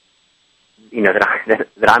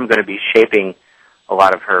I'm going to be shaping a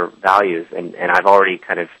lot of her values, and I've already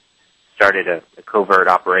kind of started a covert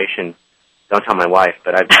operation. Don't tell my wife,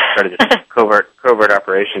 but I've started a covert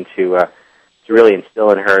operation to really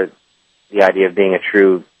instill in her the idea of being a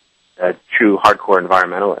true hardcore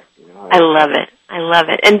environmentalist. You know? I love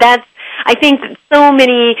it, and that's. I think that so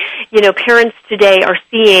many, parents today are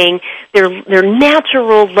seeing their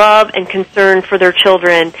natural love and concern for their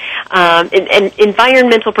children, and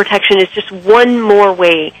environmental protection is just one more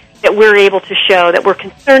way that we're able to show that we're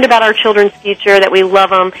concerned about our children's future, that we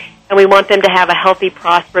love them, and we want them to have a healthy,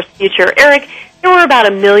 prosperous future. Eric, there were about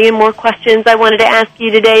 1 million more questions I wanted to ask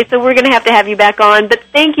you today, so we're going to have you back on. But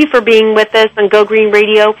thank you for being with us on Go Green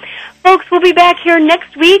Radio. Folks, we'll be back here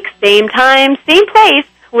next week, same time, same place,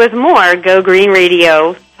 with more Go Green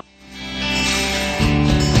Radio.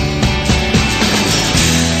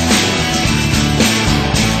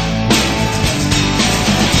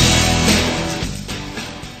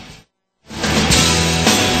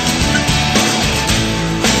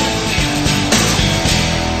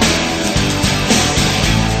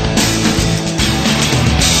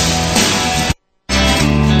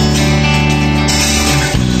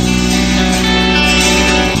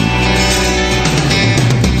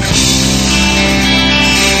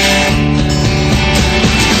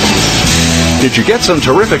 Did you get some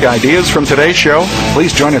terrific ideas from today's show?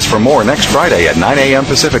 Please join us for more next Friday at 9 a.m.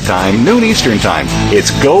 Pacific Time, noon Eastern Time.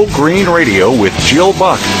 It's Go Green Radio with Jill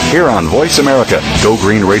Buck here on Voice America. Go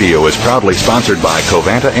Green Radio is proudly sponsored by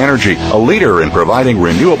Covanta Energy, a leader in providing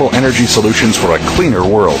renewable energy solutions for a cleaner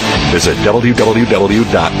world. Visit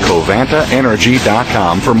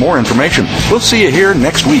www.covantaenergy.com for more information. We'll see you here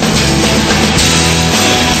next week.